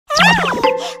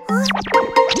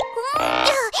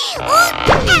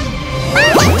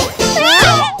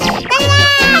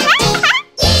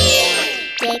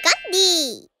Dragon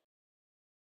Dee.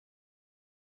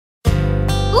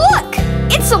 Look!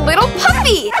 It's a little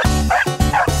puppy!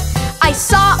 I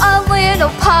saw a little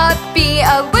puppy,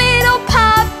 a little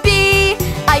puppy.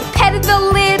 I petted the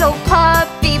little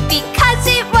puppy because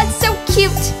it was so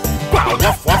cute. Growl,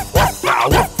 woof, woof, woof, growl,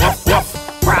 woof, woof,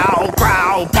 woof. Growl,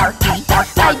 growl, barky, bark,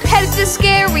 bark. I petted the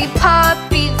scary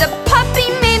puppy, the puppy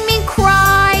made me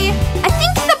cry. I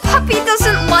think the puppy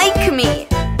doesn't like me.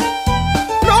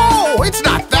 No, it's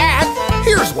not that.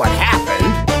 Here's what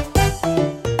happened.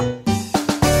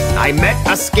 I met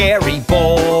a scary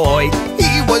boy.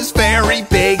 He was very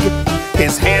big.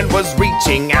 His hand was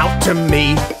reaching out to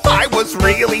me. I was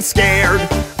really scared.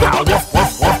 Growl, woof,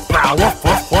 woof, woof, growl, woof,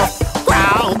 woof, woof.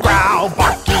 Growl, growl,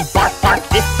 barky, bark, bark.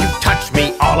 If you touch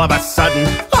me all of a sudden,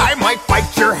 I might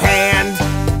bite your hand.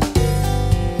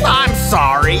 I'm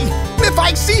sorry. If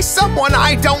I see someone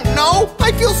I don't know,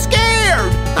 I feel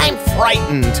scared. I'm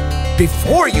frightened.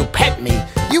 Before you pet me,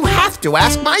 you have to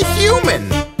ask my human.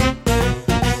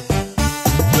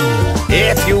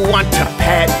 If you want to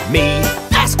pet me,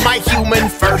 ask my human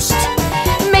first.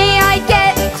 May I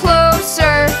get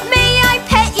closer? May I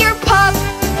pet your pup?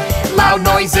 Loud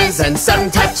noises and sudden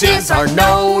touches are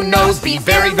no-nos. Be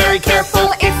very, very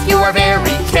careful. If you are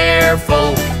very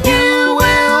careful, you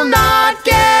will not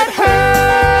get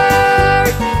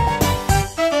hurt.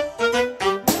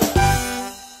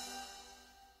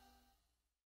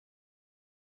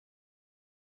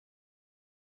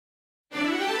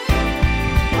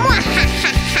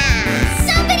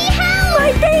 Somebody help!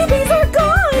 My babies are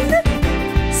gone!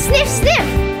 Sniff, sniff!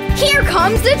 Here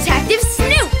comes Detective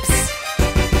Snoops!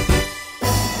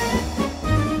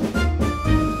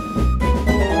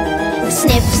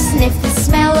 Sniff, sniff the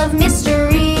smell of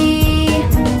mystery.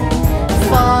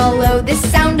 Follow the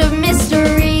sound of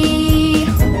mystery.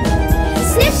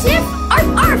 Sniff, sniff, arf,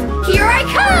 arf, here I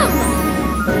come!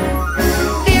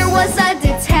 There was a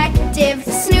detective,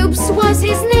 Snoops was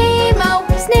his name. Oh,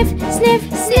 sniff, sniff,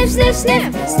 sniff, sniff,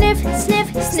 sniff, sniff,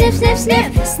 sniff, sniff, sniff, sniff,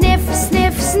 sniff,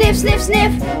 sniff, sniff, sniff,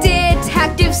 sniff.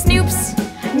 Detective Snoops!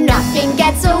 Nothing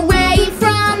gets away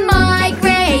from my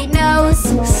great nose.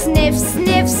 Sniff,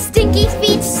 sniff, stinky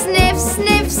feet. Sniff,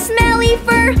 sniff, smelly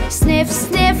fur. Sniff,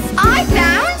 sniff, I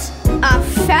found a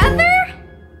feather.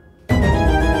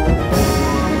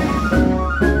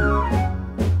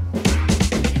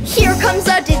 Here comes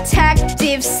a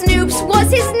detective. Snoops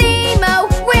was his name. Oh,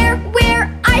 where,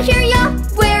 I hear ya.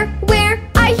 Where,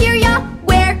 I hear ya.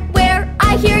 Where,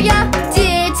 I hear ya.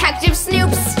 Detective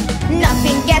Snoops.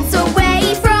 Nothing gets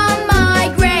away from my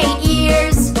great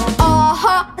ears.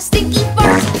 Aha, a stinky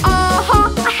fart.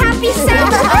 Aha, a happy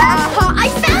sound. Aha, I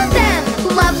found them.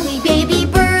 Lovely baby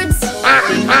birds.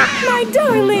 My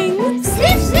darling!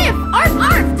 Sniff, sniff, arf,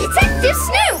 arf, Detective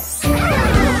Snoops.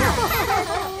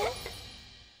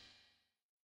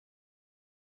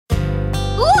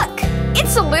 Look!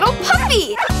 It's a little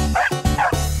puppy!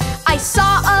 I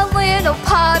saw a little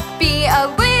puppy, a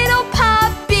little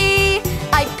puppy.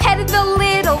 I petted the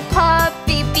little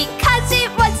puppy because it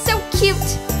was so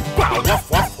cute. Growl, woof,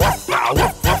 woof, woof, growl,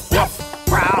 woof, woof, woof.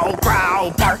 Growl,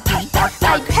 growl, barky, bark,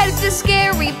 I bark. petted the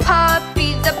scary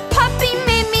puppy, the puppy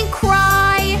made me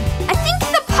cry. I think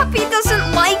the puppy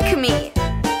doesn't like me.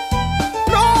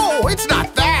 No, it's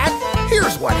not that.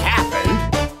 Here's what happened.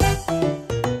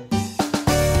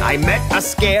 I met a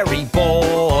scary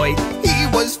boy. He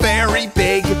was very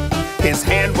big. His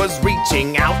hand was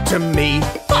reaching out to me.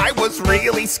 I was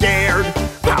really scared.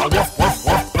 Growl, woof, woof,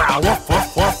 woof, growl, woof,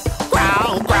 woof, woof.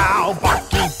 Growl, growl,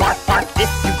 barky, bark, bark. If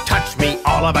you touch me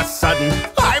all of a sudden,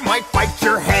 I might bite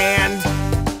your hand.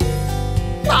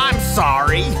 I'm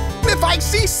sorry. If I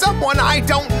see someone I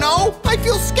don't know, I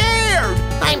feel scared.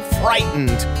 I'm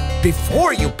frightened.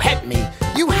 Before you pet me,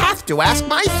 you have to ask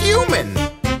my human.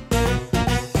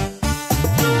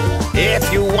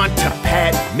 If you want to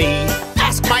pet me,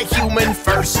 ask my human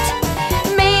first.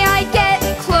 May I get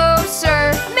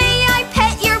closer? May I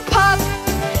pet your pup?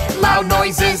 Loud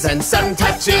noises and sudden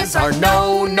touches are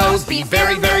no-nos. Be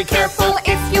very, very careful.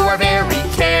 If you are very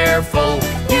careful,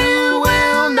 you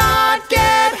will not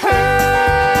get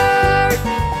hurt.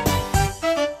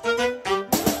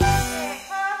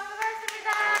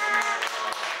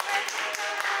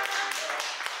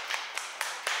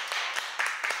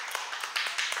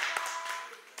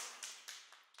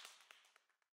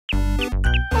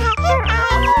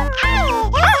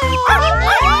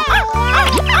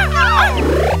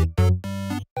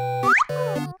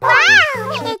 Wow,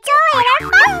 it's a little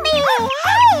puppy!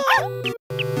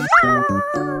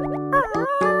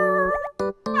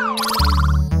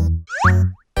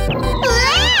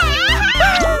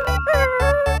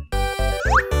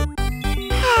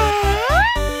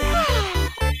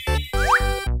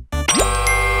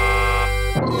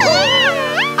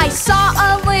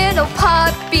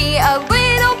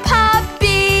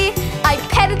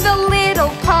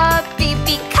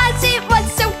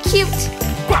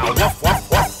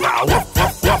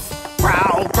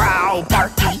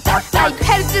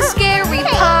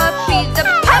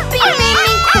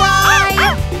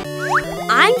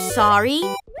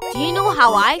 know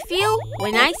how I feel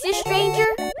when I see a stranger?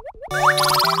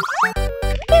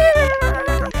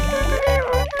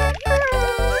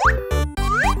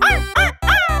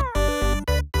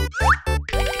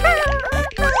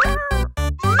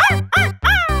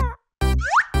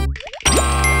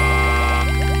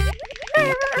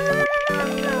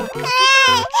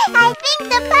 I think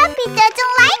the puppy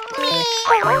doesn't like me.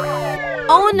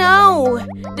 Oh no!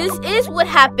 This is what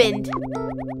happened.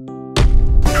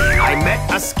 I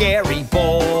met a scary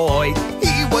boy.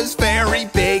 He was very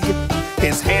big.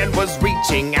 His hand was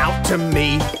reaching out to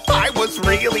me. I was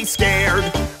really scared.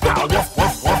 Growl, woof,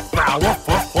 woof, woof, growl, woof,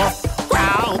 woof, woof.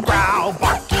 Growl, growl,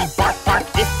 barky, bark, bark.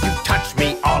 If you touch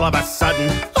me all of a sudden,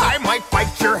 I might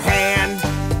bite your hand.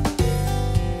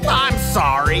 I'm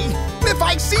sorry. If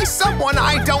I see someone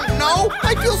I don't know,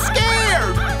 I feel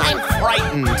scared. I'm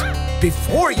frightened.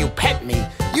 Before you pet me,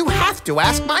 you have to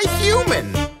ask my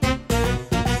human.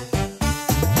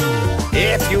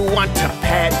 If you want to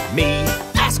pet me,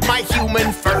 ask my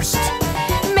human first.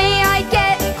 May I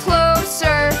get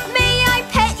closer? May I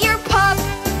pet your pup?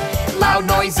 Loud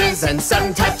noises and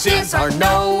sudden touches are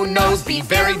no-nos. Be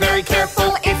very, very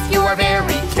careful. If you are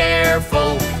very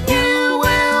careful, you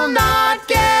will not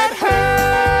get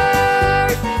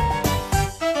hurt.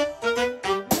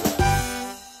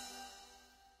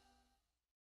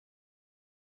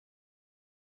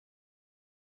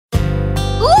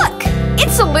 Look!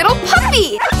 It's a little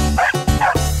puppy!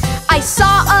 I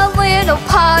saw a little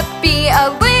puppy, a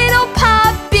little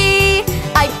puppy.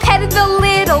 I petted the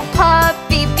little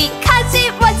puppy because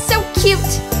it was so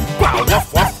cute. Growl,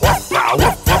 woof, woof, woof, growl,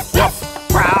 woof, woof, woof.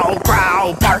 Growl,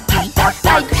 growl, barky, bark,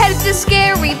 I bark. petted the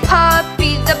scary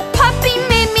puppy. The puppy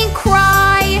made me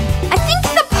cry. I think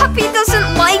the puppy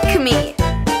doesn't like me.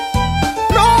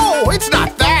 No, it's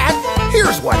not that.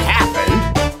 Here's what happened.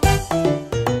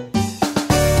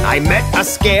 I met a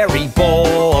scary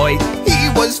boy. He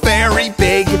was very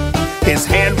big. His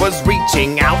hand was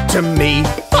reaching out to me.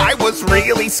 I was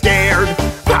really scared.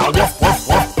 Growl, woof, woof,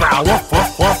 woof, growl, woof,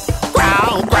 woof, woof.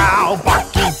 Growl, growl,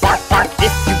 barky, bark, bark.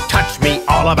 If you touch me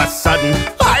all of a sudden,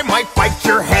 I might bite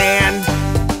your hand.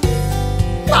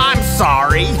 I'm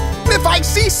sorry. If I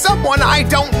see someone I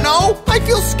don't know, I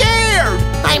feel scared.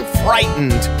 I'm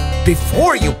frightened.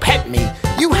 Before you pet me,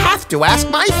 you have to ask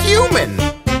my human.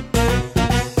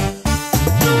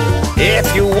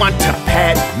 If you want to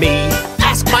pet me,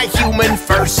 ask my human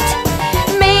first.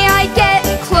 May I get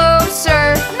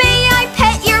closer? May I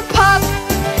pet your pup?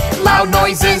 Loud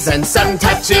noises and sudden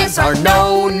touches are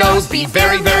no-nos. Be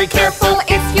very, very careful.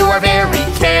 If you are very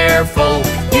careful,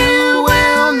 you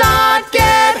will not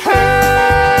get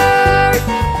hurt.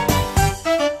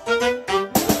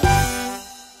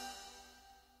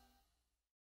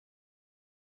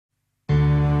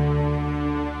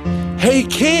 Hey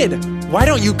kid, why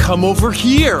don't you come over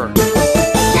here?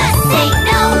 Just say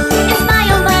no, it's my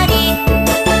own body.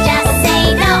 Just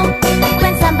say no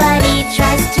when somebody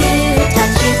tries to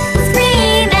touch you.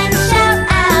 Scream and shout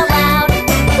out loud,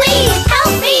 please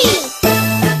help me.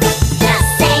 Just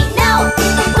say no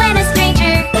when a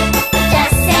stranger,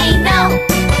 just say no,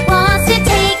 wants to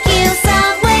take you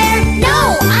somewhere.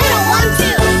 No, I don't want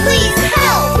to. Please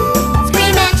help.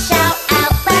 Scream and shout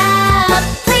out loud,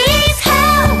 please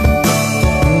help.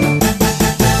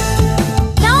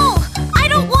 No, I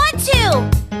don't want to.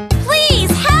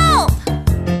 Please help.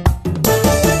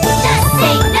 Just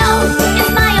say no,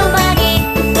 it's my own body.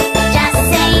 Just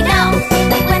say no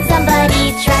when somebody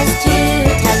tries to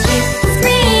touch you.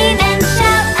 Scream and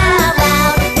shout out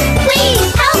loud,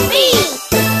 please help me.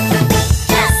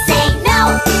 Just say no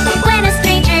when a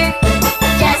stranger,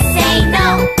 just say no,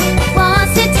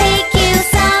 wants to take you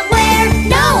somewhere.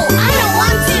 No, I don't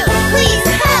want to. Please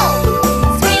help.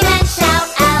 Scream and shout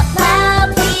out loud,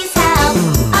 please help.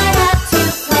 I have to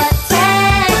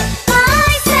protect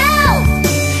myself.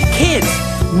 Kids,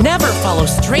 never follow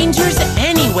strangers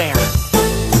anywhere.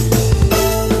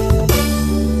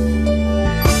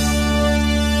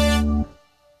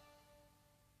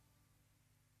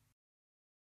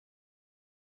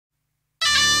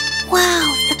 Wow,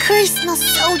 the curry smells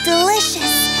so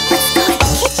delicious. Let's go to the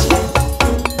kitchen.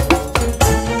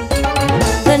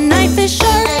 The knife is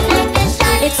sharp.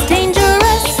 It's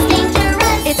dangerous.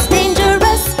 It's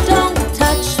dangerous. Don't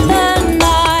touch the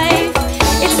knife.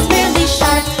 It's really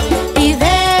sharp. Be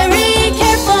very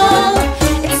careful.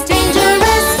 It's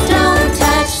dangerous. Don't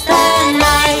touch the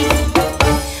knife.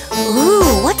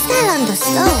 Ooh, what's that on the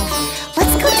stove?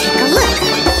 Let's go take a look.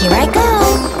 Here I go.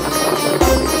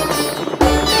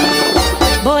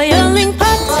 Boiling pot.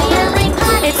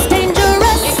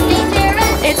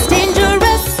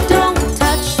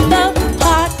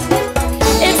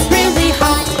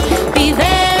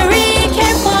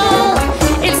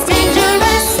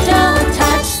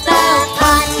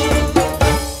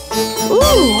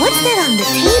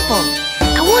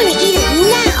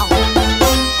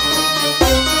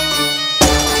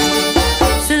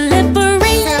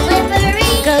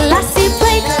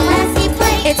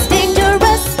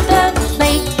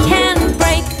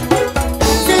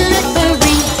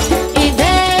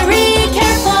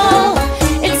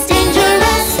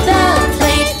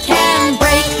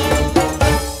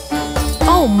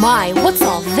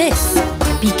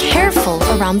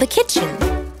 around the kitchen.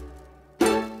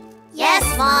 Yes,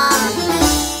 Mom.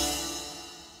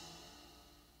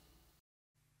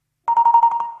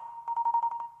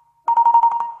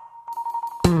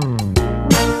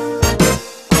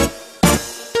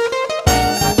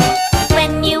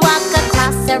 When you walk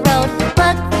across a road,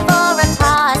 look for a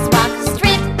crosswalk.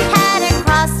 Strip pattern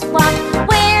crosswalk.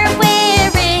 Where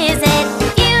is it?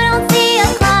 You don't see a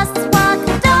crosswalk.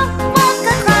 Don't walk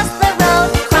across the road.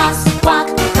 Crosswalk,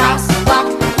 crosswalk.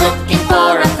 Looking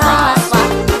for a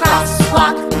crosswalk.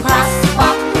 Crosswalk,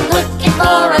 crosswalk. Looking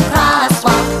for a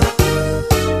crosswalk.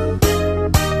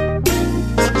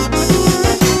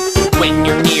 When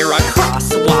you're near a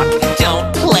crosswalk,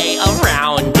 don't play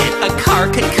around it. A car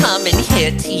could come and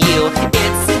hit you.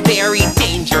 It's very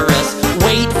dangerous.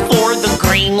 Wait for the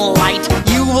green light.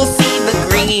 You will see the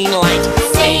green light.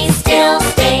 Stay still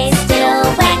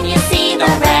when you see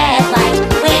the red light.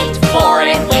 Wait for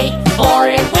it, wait for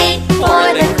it, wait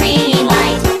for the green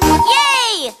light.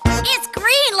 Yay! It's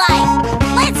green light!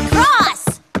 Let's cross!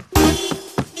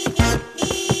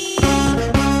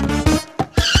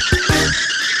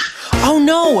 Oh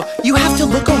no! You have to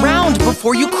look around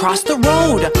before you cross the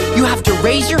road. You have to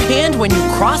raise your hand when you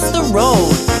cross the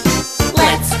road.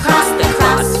 Let's cross the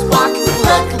crosswalk.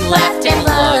 Look left and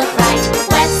look right.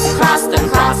 Let's cross the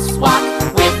crosswalk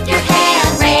with your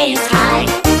hand raised high.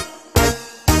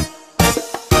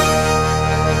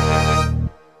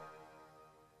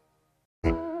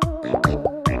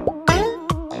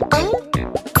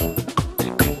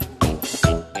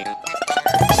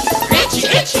 Itchy,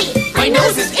 itchy, my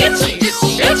nose is itchy.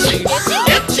 Itchy,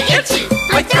 itchy, itchy,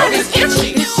 my throat is itchy.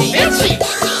 Itchy.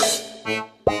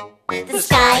 The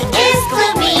sky is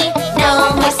gloomy, no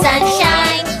more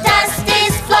sunshine. Dust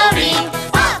is floating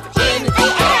up in the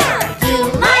air. You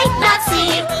might not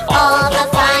see all the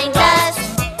fine dust,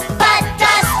 but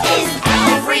dust is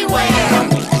everywhere.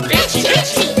 Itchy,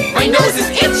 itchy, my nose is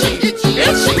itchy.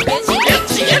 Itchy,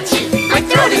 itchy, itchy, my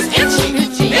throat is itchy.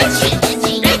 Itchy,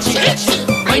 itchy, itchy,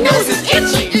 my nose is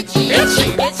itchy. Itchy,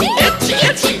 itchy,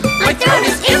 itchy, my throat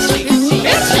is itchy.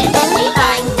 Itchy. We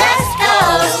find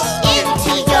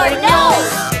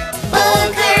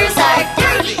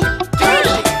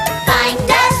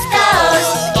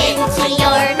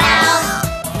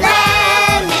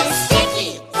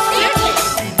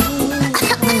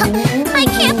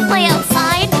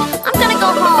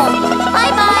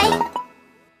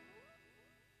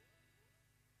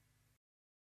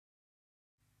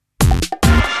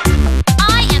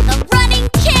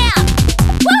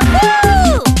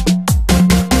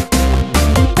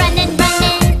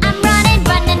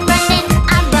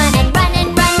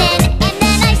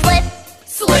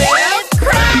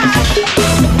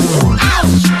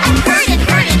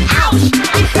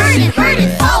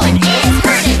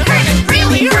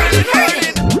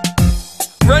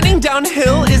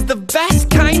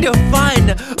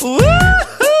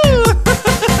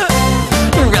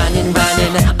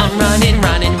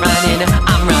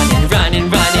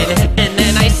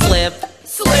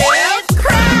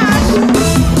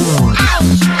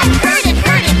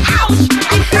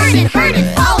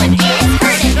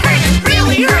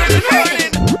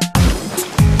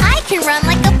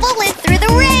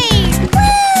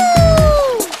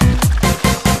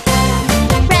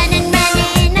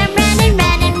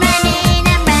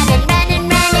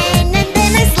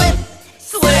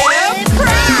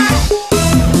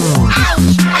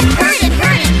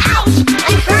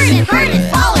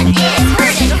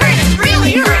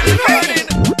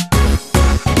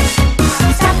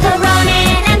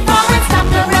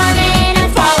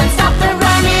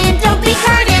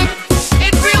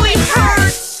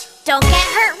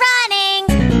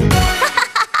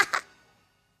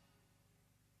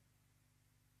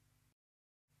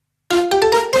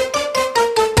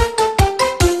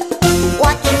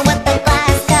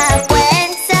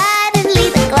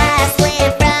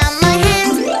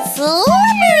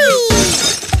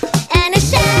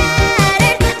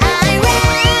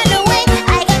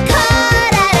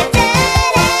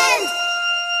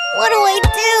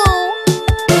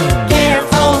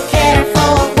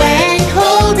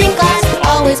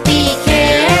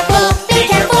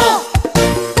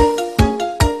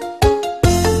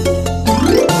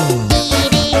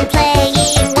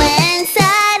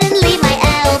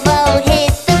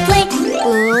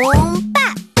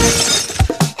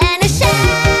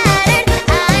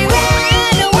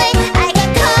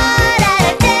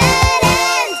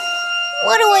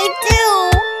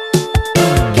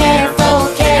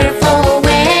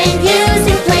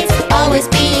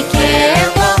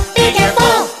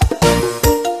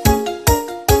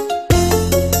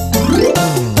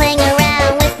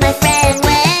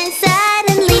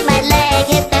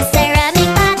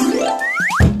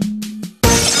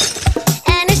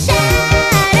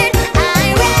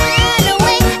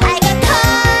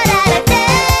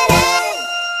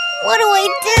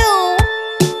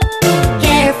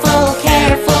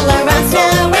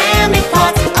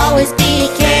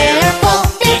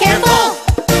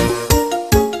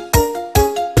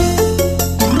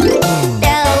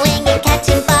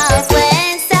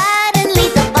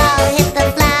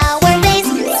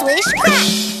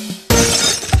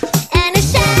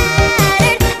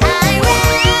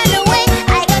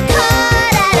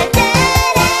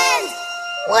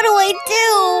really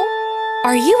do.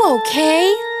 Are you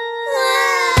okay?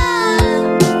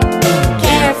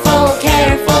 Careful,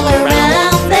 careful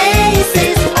around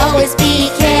places. Always be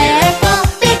careful,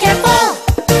 be careful.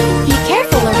 Be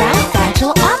careful around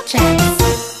fragile objects.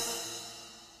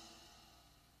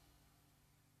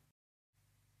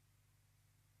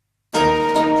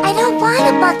 I don't want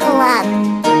to buckle up.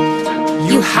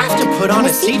 You have to put on a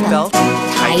seatbelt.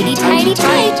 Tighty, tighty,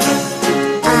 tight.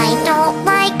 I don't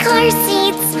like car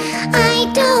seats.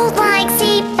 I don't like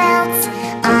seatbelts.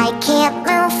 I can't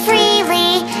move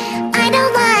freely. I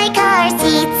don't like car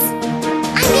seats.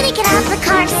 I'm gonna get out the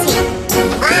car seat.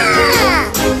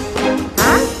 Ah!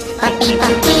 Huh? Bumpy,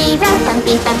 bumpy road,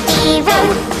 bumpy, bumpy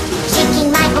road.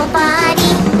 Shaking my whole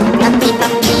body. Bumpy,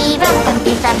 bumpy road,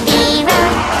 bumpy, bumpy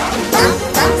road. Bump,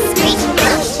 bump, screech,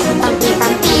 ouch. Bumpy,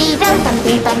 bumpy road,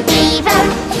 bumpy, bumpy road.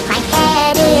 My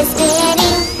head is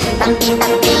spinning. Bumpy,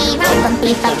 bumpy road,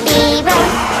 bumpy, bumpy road.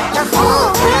 The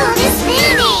whole world is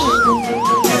spinning.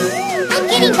 I'm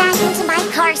getting back into my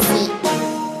car seat.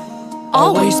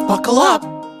 Always buckle up.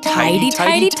 Tighty,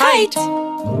 tighty, tight.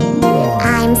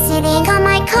 I'm sitting on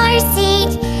my car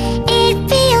seat. It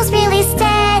feels really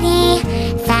steady.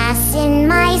 Fasten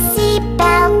my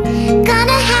seatbelt.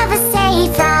 Gonna have a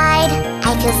safe ride.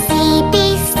 I feel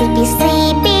sleepy, sleepy,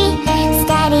 sleepy.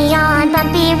 Steady on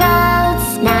bumpy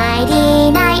roads.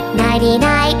 Nighty night, nighty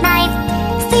night, night.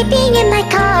 Sleeping in my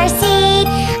car seat.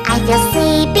 I feel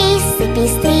sleepy, sleepy,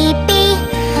 sleepy.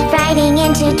 Riding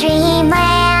into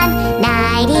dreamland.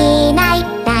 Nighty night,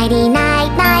 nighty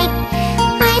night, night.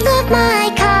 I love my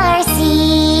car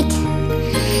seat.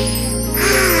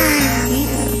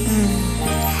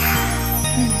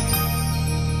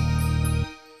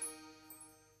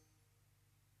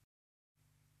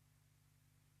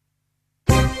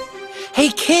 Hey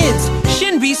kids,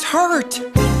 Shinby's hurt.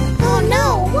 Oh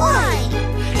no, why?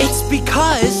 It's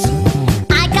because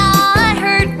I got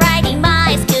hurt riding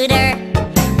my scooter.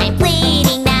 I'm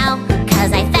bleeding now,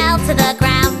 'cause I fell to the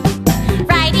ground.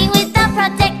 Riding with the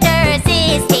protectors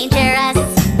is dangerous.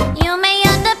 You may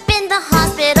end up in the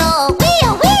hospital.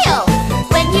 Wheel, wheel!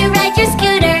 When you ride your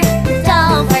scooter,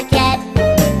 don't forget.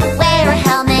 Wear a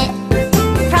helmet.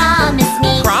 Promise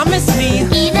me. promise me.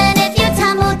 Even if you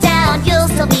tumble down, you'll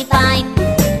still be fine.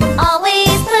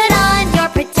 Always put on your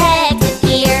protective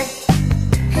gear.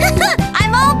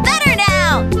 I'm all better now.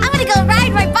 I'm gonna go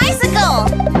ride my bicycle.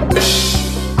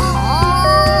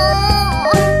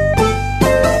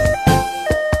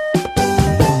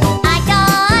 I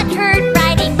got hurt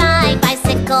riding my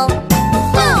bicycle.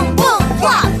 Boom, boom,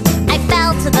 plop. I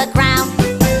fell to the ground.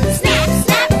 Snap,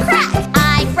 snap, crack.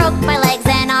 I broke my legs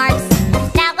and arms.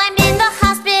 Now I'm in the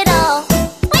hospital.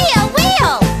 Wheel,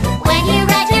 wheel. When you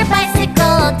ride your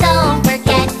bicycle, don't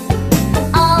forget.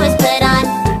 Always put on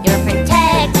your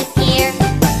protective gear.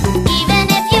 Even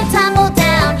if you tumble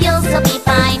down, you'll still be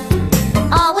fine.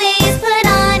 Always put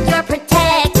on your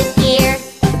protective gear.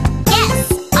 Yes,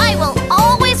 I will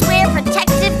always wear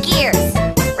protective gears.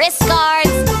 Wrist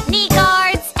guards, knee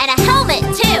guards, and a helmet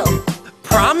too.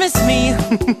 Promise me.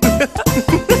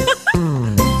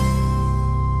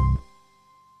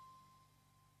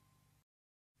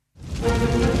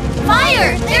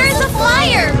 Fire! There is a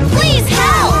flyer! Please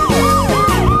help!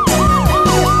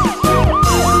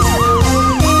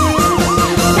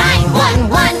 911!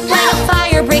 When a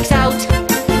fire breaks out,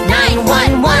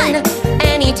 911.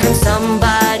 Anytime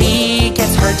somebody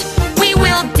gets hurt, we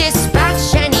will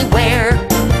dispatch anywhere.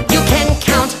 You can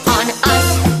count on us.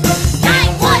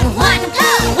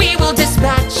 911! We will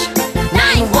dispatch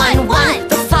 911!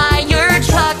 the fire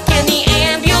truck and the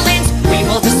ambulance. We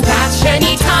will dispatch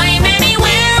anytime,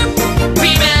 anywhere.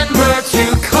 Remember to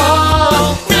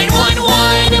call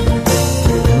 911.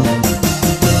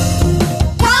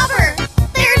 Robber!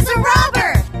 There's a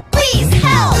robber! Please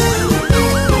help!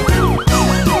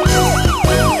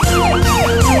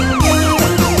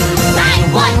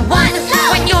 911!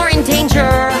 When you're in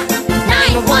danger,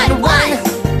 911.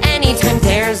 Anytime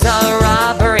there's a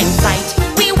robber in sight,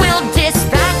 we will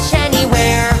dispatch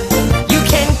anywhere. You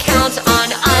can count on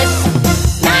us.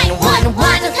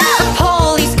 911! The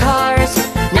police cars,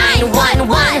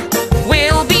 911.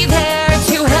 We'll be there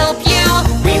to help you.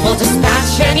 We will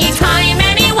dispatch anytime,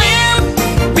 anywhere.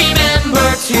 Remember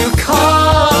to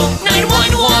call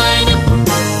 911.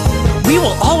 We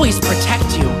will always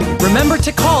protect you. Remember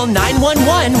to call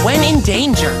 911 when in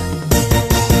danger.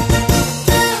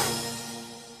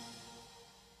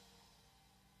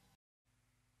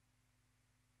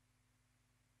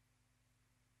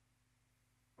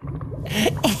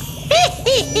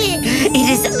 It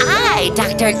is I,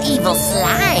 Dr. Evil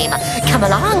Slime. Come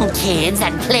along, kids,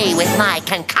 and play with my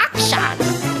concoction.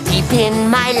 Deep in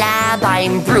my lab,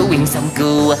 I'm brewing some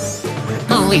goo.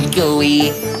 Ooey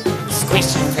gooey,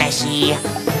 squishy fleshy.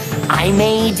 I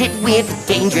made it with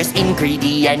dangerous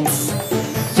ingredients.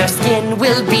 Your skin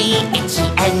will be itchy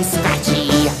and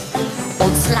scratchy.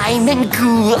 Old slime and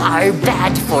goo are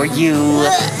bad for you.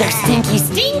 They're stinky,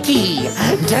 stinky,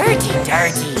 dirty,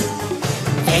 dirty.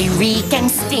 They reek and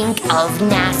stink of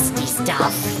nasty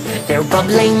stuff. They're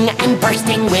bubbling and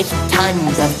bursting with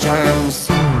tons of germs.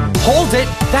 Hold it,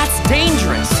 that's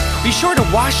dangerous. Be sure to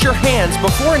wash your hands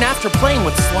before and after playing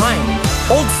with slime.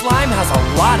 Old slime has a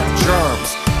lot of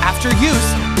germs. After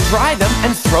use, dry them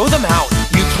and throw them out.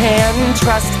 You can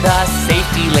trust the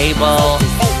safety label.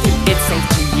 It's safe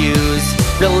to use,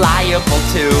 reliable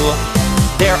too.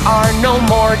 There are no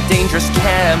more dangerous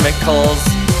chemicals.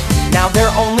 Now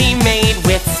they're only made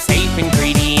with safe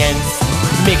ingredients.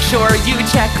 Make sure you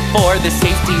check for the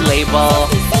safety label.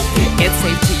 It's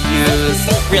safe to use,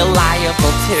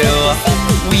 reliable too.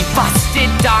 We busted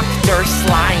Dr.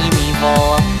 Slime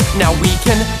Evil. Now we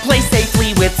can play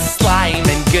safely with slime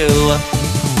and goo.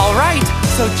 Alright,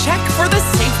 so check for the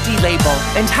safety label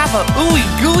and have a ooey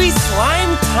gooey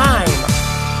slime time.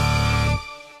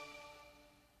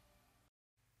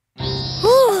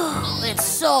 Whew, it's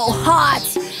so hot.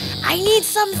 I need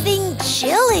something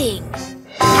chilling.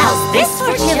 How's this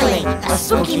for chilling? A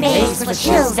spooky maze for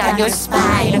chills down your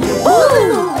spine.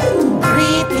 Ooh!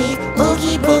 Creepy,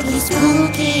 boogie boogie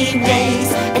spooky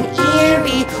maze. An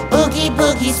eerie, boogie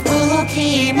boogie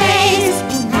spooky maze.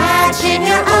 Imagine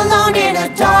you're alone in a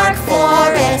dark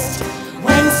forest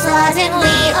when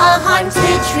suddenly a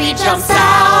haunted tree jumps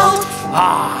out.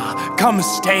 Ah, come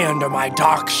stay under my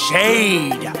dark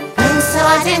shade. When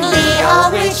suddenly a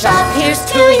witch appears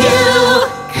to you.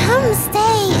 Come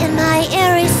stay in my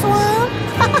airy swamp.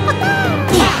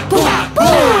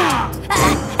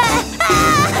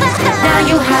 Now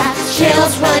you have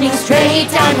chills running straight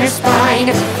down your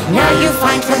spine. Now you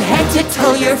find from head to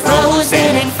toe you're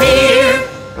frozen in fear.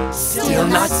 Still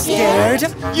not scared?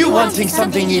 You wanting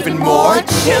something even more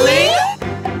chilling?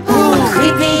 Ooh,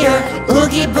 creepier,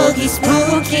 oogie boogie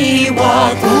spooky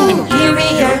walk. An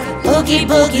eerier, oogie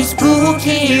boogie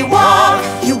spooky walk.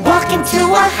 You walk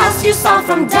into a house you saw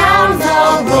from down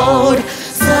the road.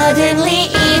 Suddenly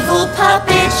evil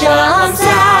puppet jumps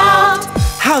out.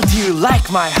 How do you like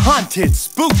my haunted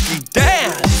spooky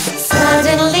dance?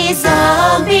 Suddenly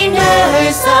zombie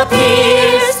nurse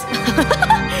appears.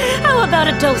 How about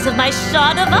a dose of my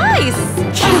shot of ice?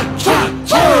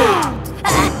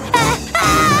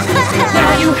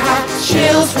 Now you have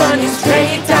chills running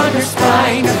straight down your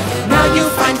spine. Now you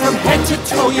find from head to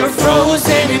toe you're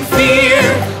frozen in fear.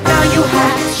 Now you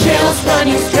have chills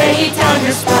running straight down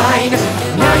your spine.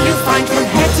 Now you find from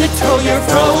head to toe you're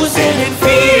frozen in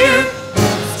fear.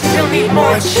 Still need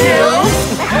more chills?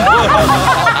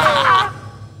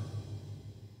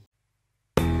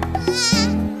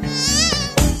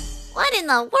 What in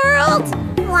the world?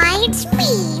 Why, it's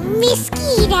me,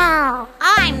 Mosquito.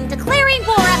 I'm declaring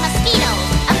war on mosquitoes.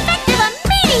 Effective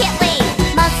immediately.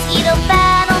 Mosquito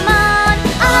battle mode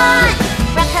on.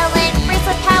 Repellent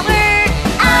bracelet power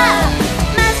up.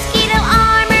 Mosquito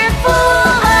armor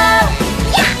full up.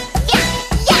 Yeah, yeah,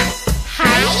 yeah.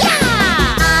 Hi-ya!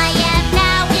 I am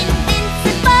now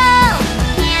invincible.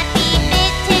 Can't be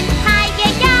bitten.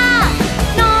 Hi-ya-ya.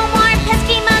 No more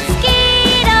pesky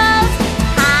mosquitoes.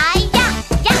 Hi-ya,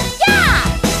 yeah, yeah.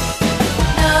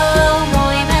 No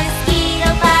more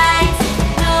mosquito bites.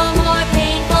 No more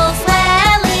painful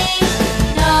swelling.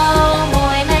 No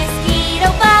more mosquito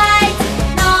bites.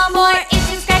 No more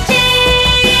itching, scratching.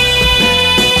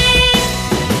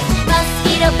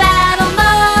 Mosquito battle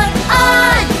mode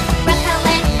on.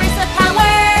 Repellent bracelet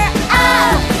power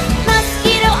up.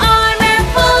 Mosquito armor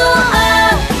full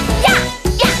up. Yeah,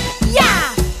 yeah, yeah.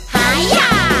 Hi-ya!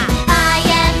 I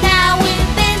am now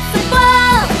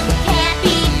invincible. Can't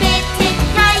be bitten.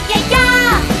 Hi-ya-ya.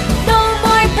 No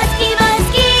more pesky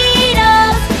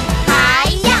mosquitoes.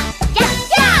 Hi-ya, yeah,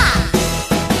 yeah.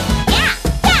 Yeah,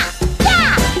 yeah, yeah.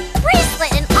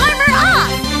 Bracelet and armor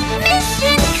off.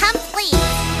 Mission complete.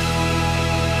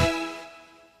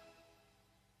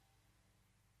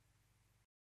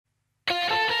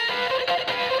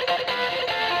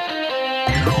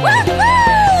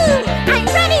 Woohoo! I'm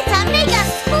ready to make a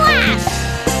splash.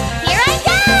 Here I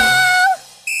go.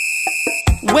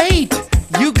 Wait,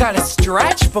 you gotta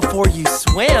stretch before you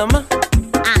swim.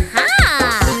 Aha!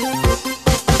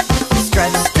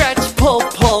 Stretch, stretch, pull,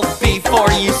 pull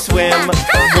before you swim.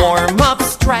 Warm up,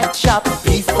 stretch up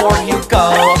before you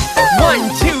go. 1,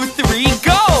 2, 3,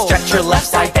 go! Stretch your left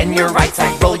side, then your right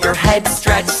side. Roll your head,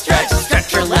 stretch, stretch.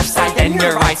 Stretch your left side, then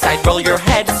your right side. Roll your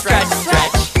head, stretch,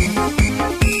 stretch.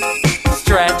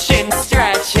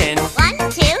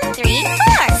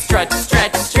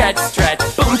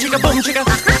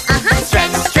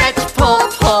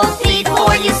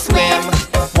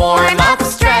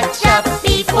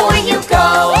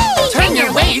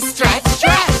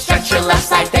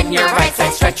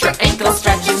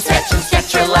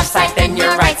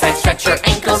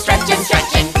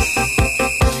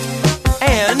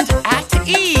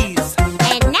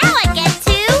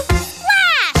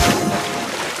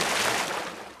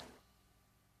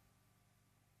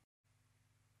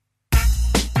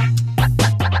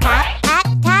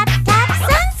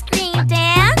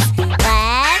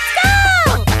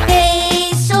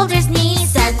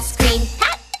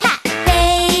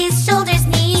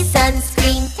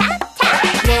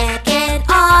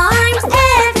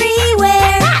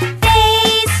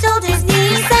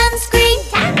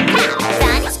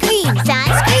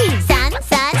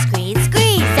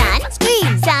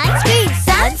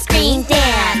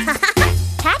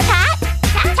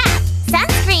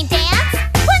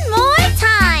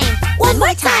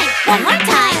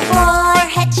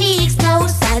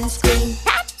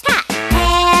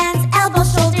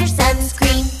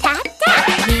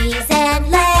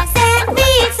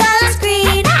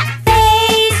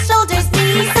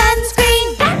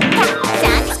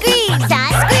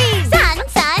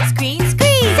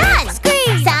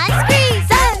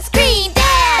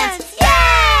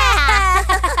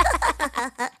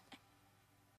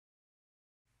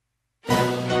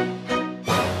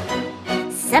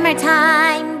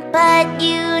 summertime, but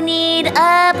you need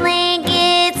a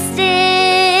blanket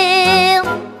still.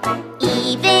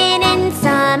 Even in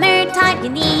summertime, you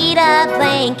need a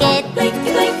blanket.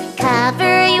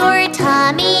 Cover your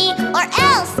tummy, or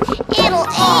else it'll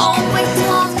ache.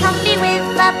 Comfy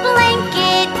with a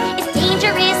blanket, it's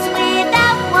dangerous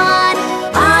without one.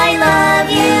 I love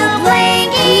you,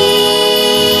 blanket.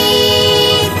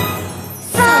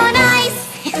 So nice.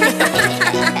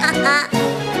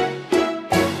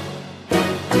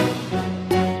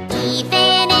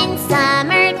 Even in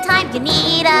summertime, you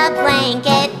need a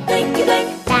blanket.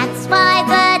 That's why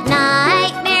the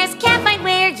nightmares can't find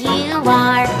where you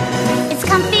are. It's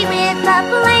comfy with a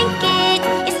blanket,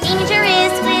 it's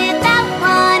dangerous without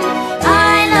one.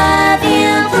 I love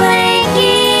you,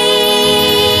 blanket.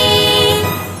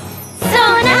 So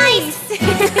nice.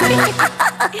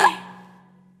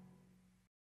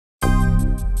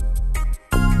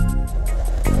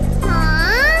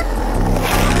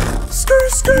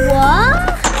 What?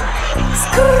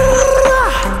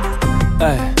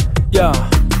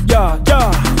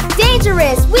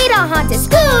 Dangerous, we don't hunt the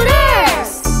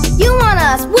scooters. You want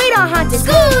us, we don't hunt the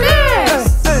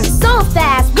scooters. So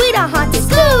fast, we don't hunt the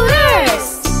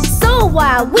scooters. So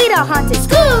wild, we don't hunt the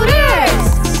scooters.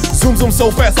 Zoom zoom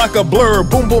so fast like a blur.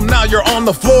 Boom boom, now you're on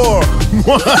the floor.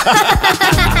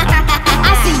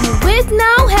 I see you with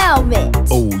no helmet.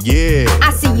 Oh yeah,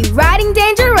 I see you riding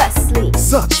dangerously.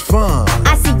 such fun.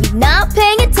 I see you not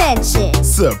paying attention.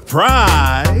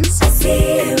 Surprise! I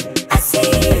see you, I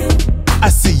see you. I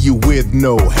see you with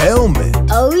no helmet.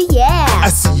 Oh yeah, I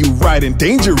see you riding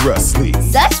dangerously.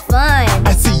 such fun.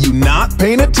 I see you not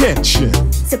paying attention.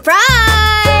 Surprise!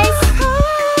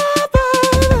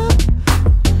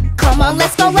 Come on,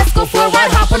 let's go for a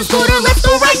ride. Hop on the scooter, let's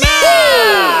go right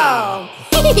now!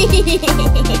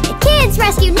 Kids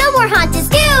rescue, no more haunted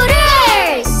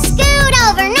scooters! Scoot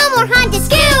over, no more haunted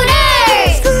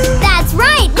scooters! That's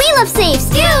right, we love safe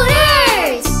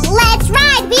scooters! Let's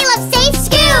ride, we love safe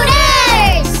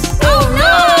scooters! Oh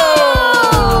no!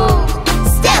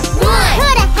 Step 1,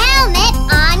 put a helmet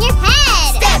on your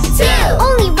head. Step 2,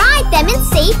 only ride them in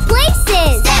safe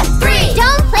places. Step 3,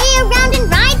 don't play around and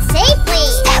ride safely.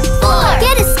 Step 4,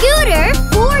 get a scooter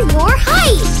for your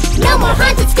height.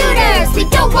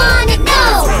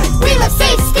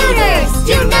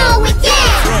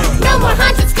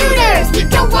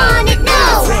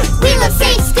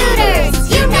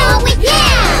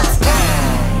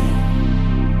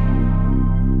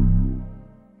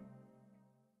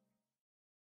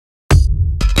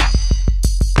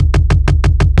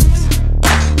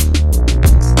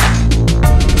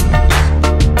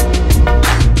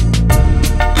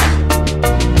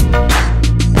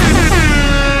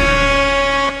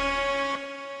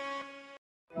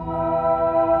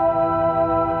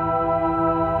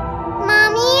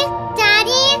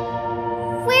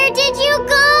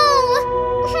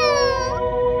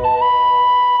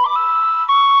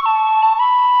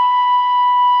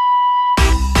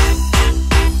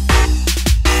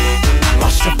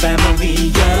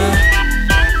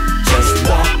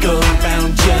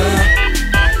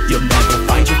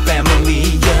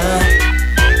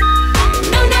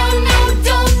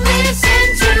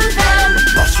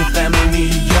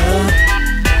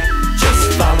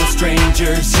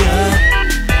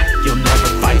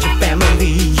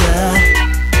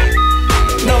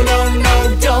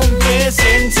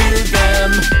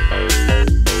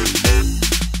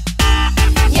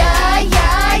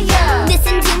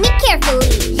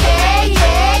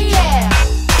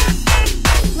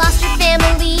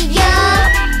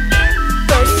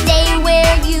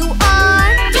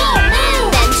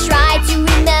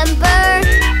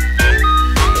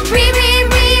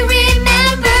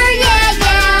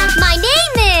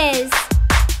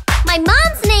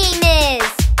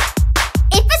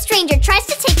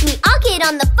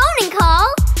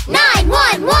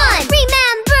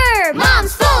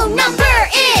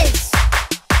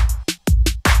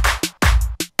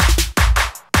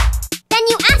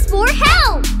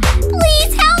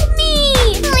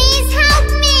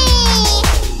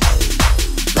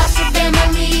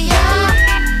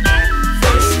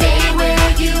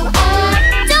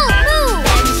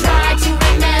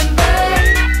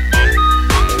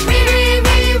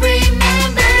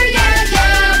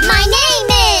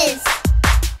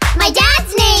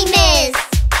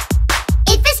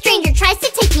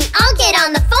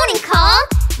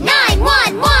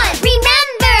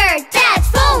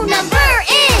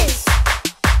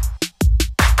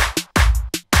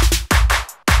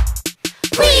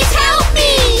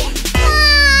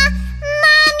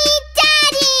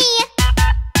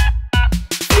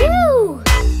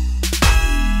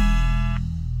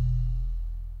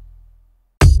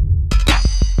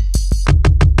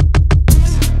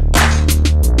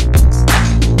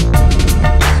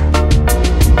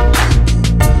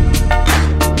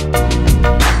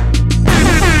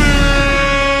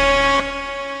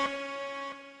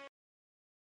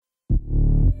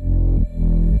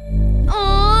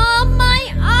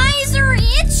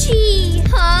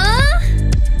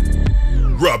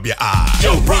 rub your eyes.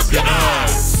 Yo, rub your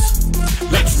eyes.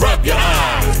 Let's rub your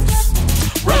eyes.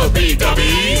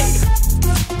 Rubby-dubby.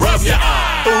 Rub your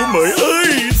eyes. Oh, my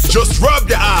eyes. Just rub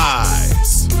your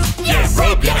eyes. Yeah,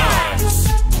 rub your eyes.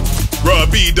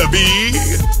 Rubby-dubby.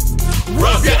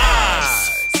 Rub your eyes.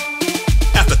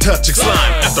 After touching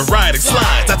slime, after riding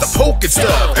slides, after poking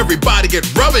stuff, everybody get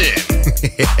rubbing.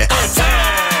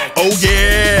 Attack. Oh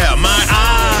yeah, my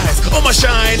eyes, oh my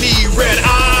shiny red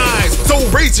eyes. So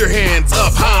raise your hands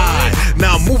up high,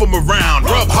 now move them around,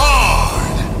 rub hard.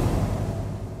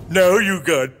 Now you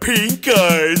got pink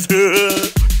eyes.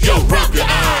 Yo, rub your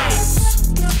eyes.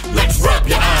 Let's rub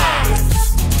your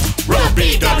eyes.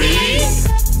 Rubby-dubby.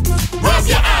 Rub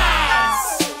your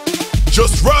eyes.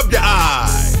 Just rub your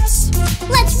eyes.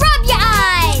 Let's rub your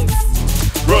eyes.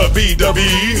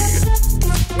 Rubby-dubby.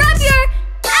 Rub your...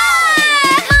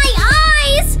 Ah! My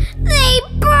eyes! They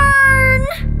burn!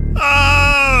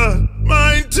 Ah,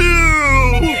 mine too.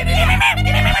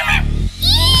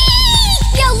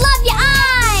 Yo, love your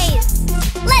eyes!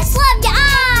 Let's love your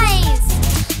eyes!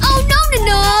 Oh, no, no,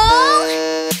 no!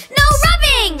 No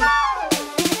rubbing!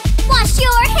 Wash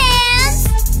your hands!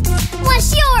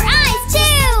 Wash your eyes,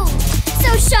 too! So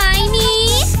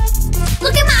shiny!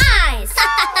 Look at my eyes!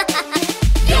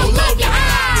 Yo, love your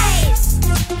eyes.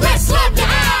 Let's love your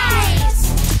eyes.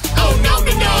 Oh, no,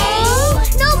 no, no.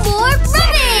 No more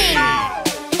rubbing!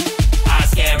 Our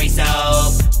scary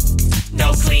soap,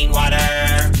 no clean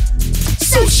water.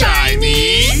 So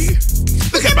shiny.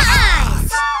 Look at my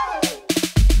eyes.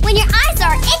 When your eyes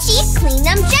are itchy, clean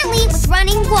them gently with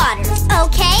running water,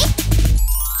 okay?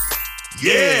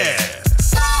 Yeah.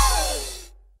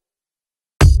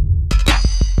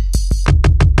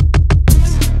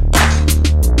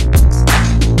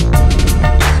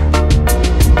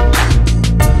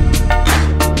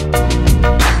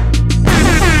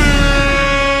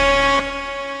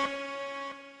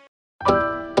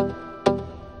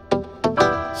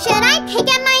 Should I pick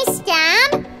at my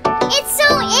stem? It's so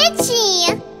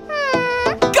itchy.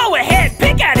 Go ahead,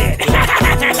 pick at it.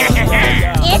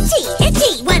 Itchy,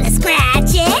 itchy, wanna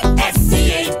scratch it?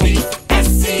 S-C-A-B,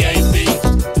 S-C-A-B,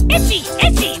 Itchy,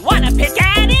 itchy, wanna pick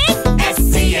at it?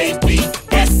 S-C-A-B,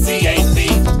 S-C-A-B.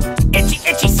 Itchy,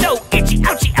 itchy, so itchy,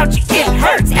 ouchie, ouchie, it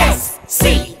hurts.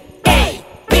 S-C-A-B.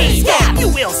 Scab. You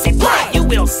will see blood, you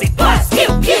will see blood. Pew,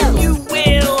 pew. You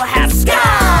will have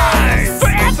scars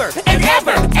forever and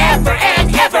ever, ever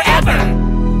and ever, ever.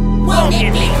 Won't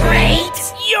it be great?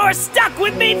 You're stuck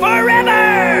with me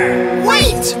forever.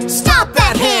 Wait! Stop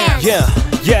that hand! Yeah,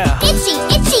 yeah. Itchy,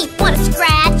 itchy, wanna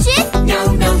scratch it?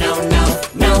 No, no, no, no,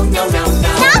 no, no, no,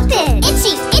 no. Stop it!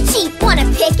 Itchy, itchy, wanna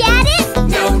pick at it?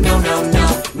 No, no, no, no,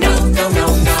 no, no, no,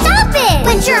 no. Stop it!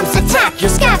 When germs attack, your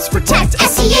scabs protect.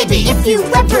 S-C-A-B, if you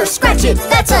ever scratch it,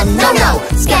 that's a no-no.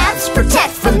 Scabs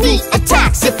protect from the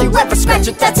attacks. If you ever scratch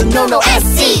it, that's a no-no.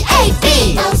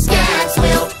 S-C-A-B! Oh, scabs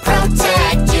will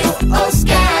protect you. Oh,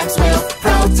 scabs will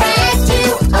protect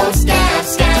you. Oh, scabs,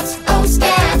 scabs. Oh,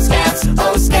 scabs, scabs.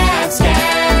 Oh, scabs,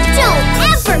 scabs. Don't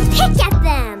ever pick at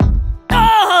them!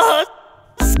 Oh,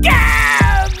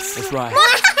 scabs! That's right.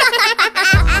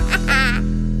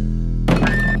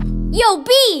 Yo,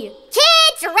 B!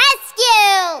 Kids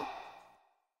Rescue!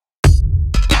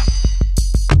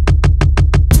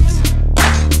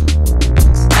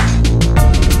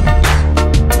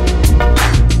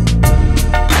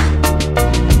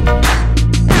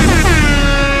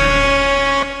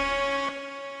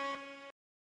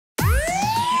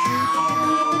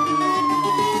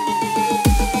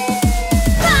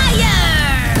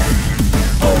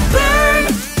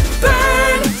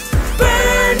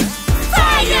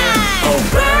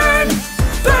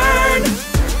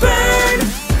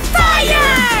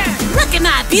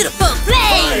 Beautiful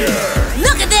flame!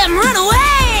 Look at them run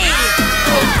away!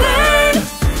 Burn,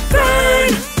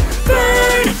 burn,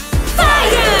 burn,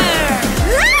 fire!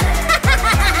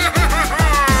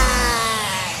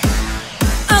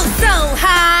 Oh, so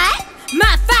hot!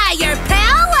 My fire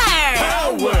power!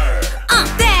 Power!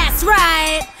 That's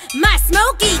right! My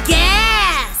smoky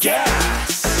gas! Gas!